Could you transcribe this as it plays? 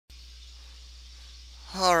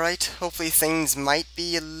Alright, hopefully things might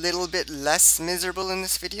be a little bit less miserable in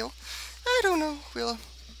this video. I don't know,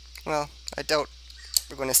 well, I doubt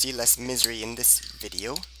we're going to see less misery in this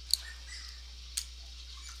video.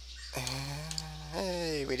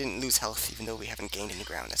 Hey, we didn't lose health even though we haven't gained any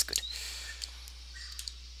ground, that's good.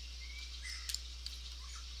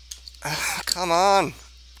 Come on,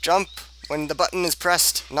 jump when the button is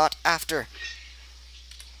pressed, not after.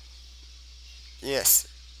 Yes,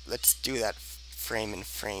 let's do that frame and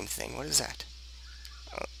frame thing. What is that?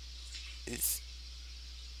 Oh,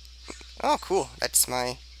 oh cool, that's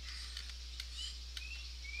my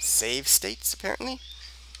save states apparently.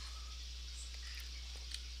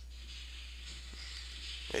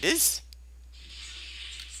 It is.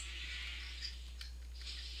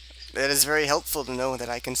 That is very helpful to know that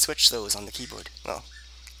I can switch those on the keyboard. Well,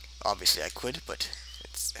 obviously I could, but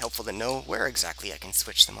it's helpful to know where exactly I can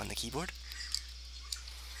switch them on the keyboard.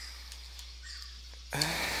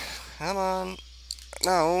 Come on.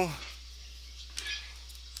 No.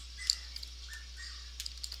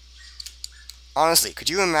 Honestly, could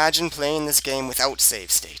you imagine playing this game without save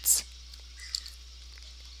states?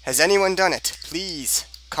 Has anyone done it? Please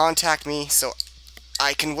contact me so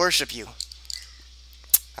I can worship you.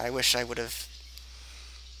 I wish I would have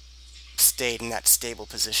stayed in that stable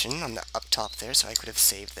position on the up top there so I could have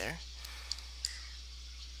saved there.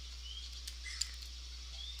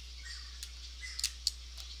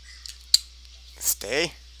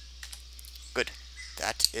 Stay. Good.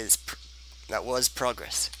 That was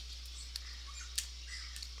progress.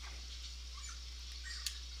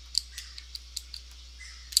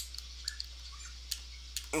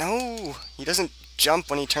 No, he doesn't jump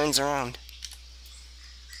when he turns around.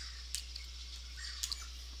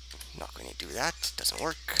 Not going to do that. Doesn't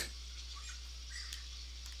work.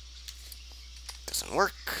 Doesn't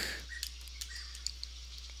work.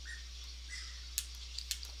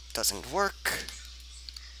 Doesn't work.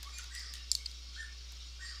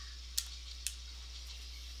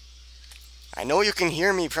 I know you can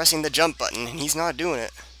hear me pressing the jump button, and he's not doing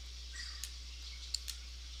it.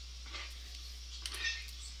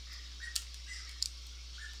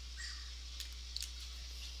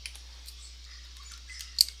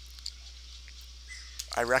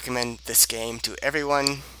 I recommend this game to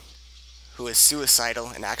everyone who is suicidal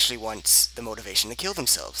and actually wants the motivation to kill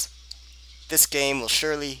themselves. This game will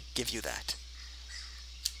surely give you that.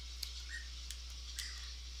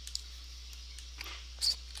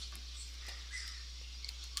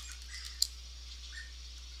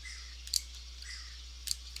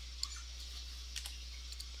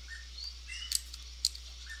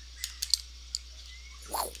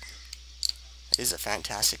 Wow. It is a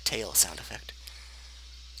fantastic tail sound effect.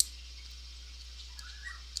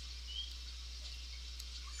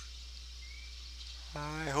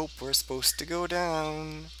 I hope we're supposed to go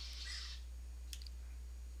down.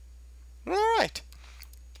 Alright.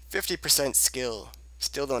 50% skill.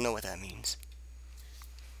 Still don't know what that means.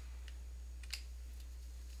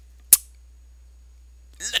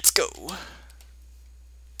 Let's go.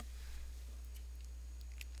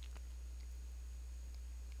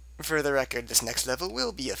 For the record, this next level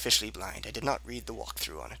will be officially blind. I did not read the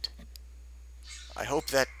walkthrough on it. I hope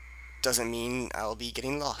that doesn't mean I'll be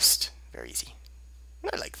getting lost. Very easy.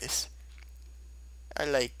 I like this. I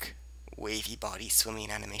like wavy body swimming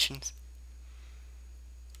animations.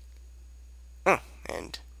 Oh,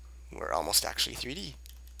 and we're almost actually 3D.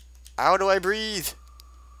 How do I breathe?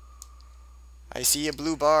 I see a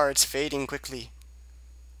blue bar, it's fading quickly.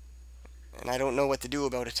 And I don't know what to do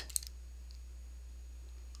about it.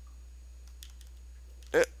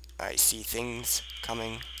 I see things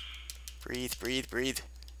coming. Breathe, breathe, breathe.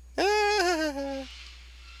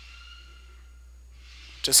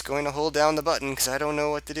 Just going to hold down the button because I don't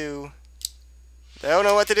know what to do. I don't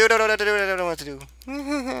know what to do, don't know what to do, I don't know what to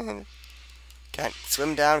do. Can't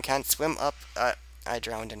swim down, can't swim up. I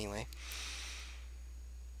drowned anyway.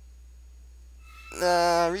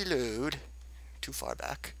 Reload. Too far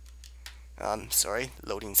back. Sorry,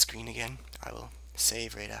 loading screen again. I will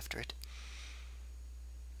save right after it.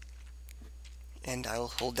 And I'll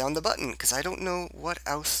hold down the button because I don't know what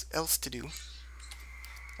else to do.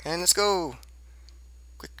 And let's go.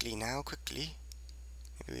 Quickly now, quickly.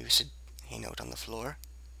 Maybe we should hang out on the floor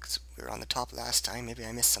because we were on the top last time. Maybe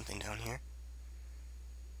I missed something down here.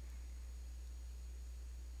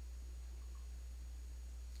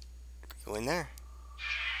 Go in there.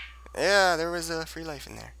 Yeah, there was a free life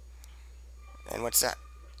in there. And what's that?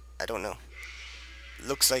 I don't know.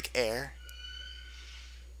 Looks like air.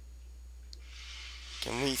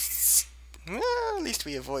 Can we... Well, at least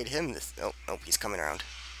we avoid him. Oh, he's coming around.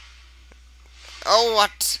 Oh,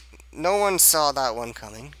 what? no one saw that one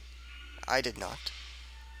coming. I did not.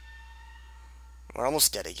 We're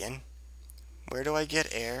almost dead again. Where do I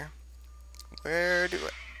get air? Where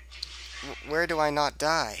do I not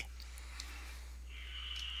die?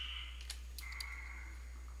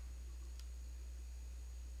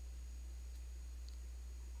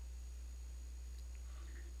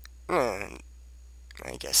 Hmm,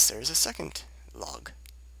 I guess there's a second log.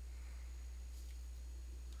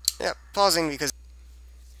 Yep, pausing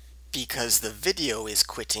because the video is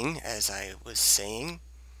quitting, as I was saying.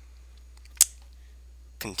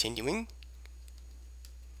 Continuing.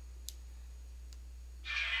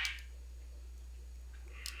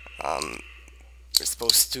 We're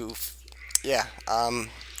supposed to, yeah,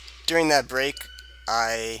 during that break,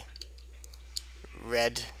 I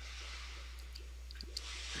read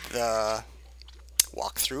the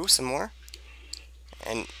walkthrough some more,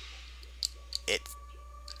 and it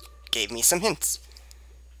gave me some hints.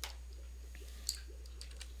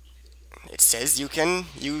 It says you can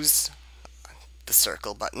use the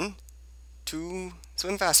circle button to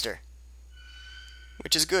swim faster,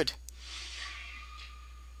 which is good.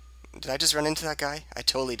 Did I just run into that guy? I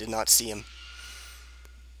totally did not see him.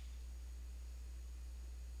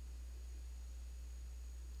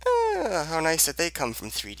 How nice that they come from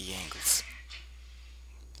 3D angles.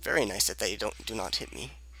 Very nice that they do not hit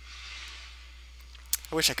me.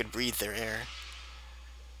 I wish I could breathe their air.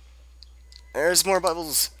 There's more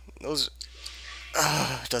bubbles. Those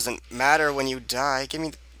doesn't matter when you die.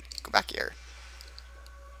 Go back here.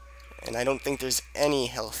 And I don't think there's any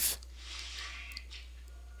health.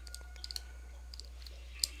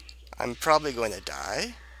 I'm probably going to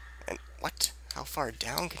die. And what? How far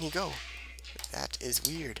down can he go? That is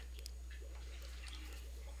weird.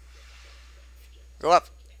 Go up.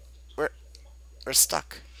 We're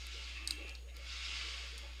stuck.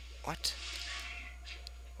 What?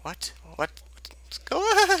 What? Let's go.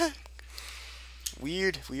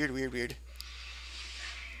 Weird.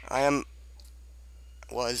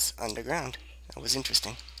 Was underground. That was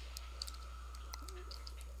interesting.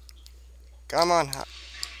 Come on.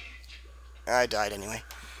 I died anyway.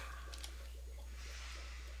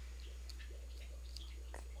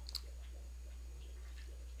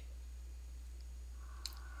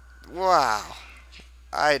 Wow.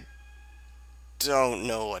 I don't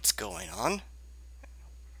know what's going on.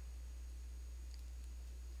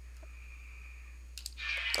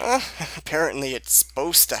 Apparently it's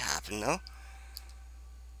supposed to happen, though.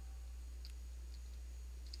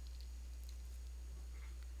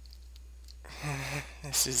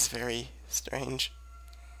 This is very strange.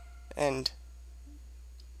 And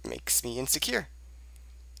makes me insecure.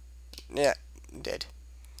 Yeah, dead.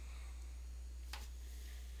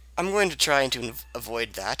 I'm going to try to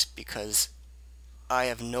avoid that because I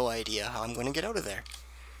have no idea how I'm going to get out of there.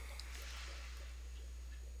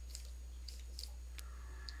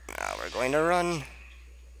 Now we're going to run.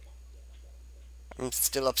 I'm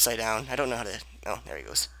still upside down. I don't know how to... Oh, there he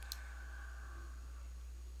goes.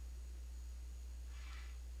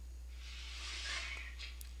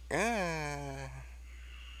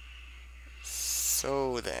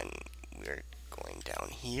 So then, we're going down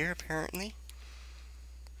here, apparently.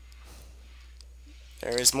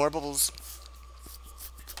 There is more bubbles.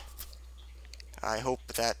 I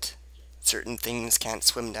hope that certain things can't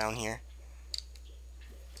swim down here.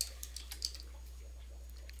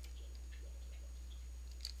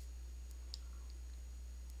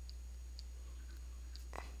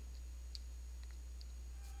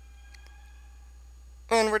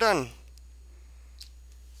 And we're done.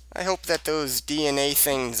 I hope that those DNA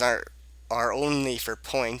things are only for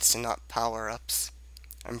points and not power-ups.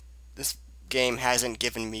 This game hasn't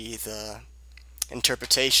given me the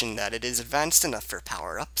interpretation that it is advanced enough for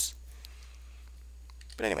power-ups.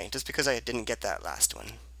 But anyway, just because I didn't get that last one.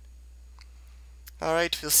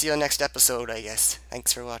 Alright, we'll see you on next episode, I guess.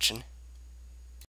 Thanks for watching.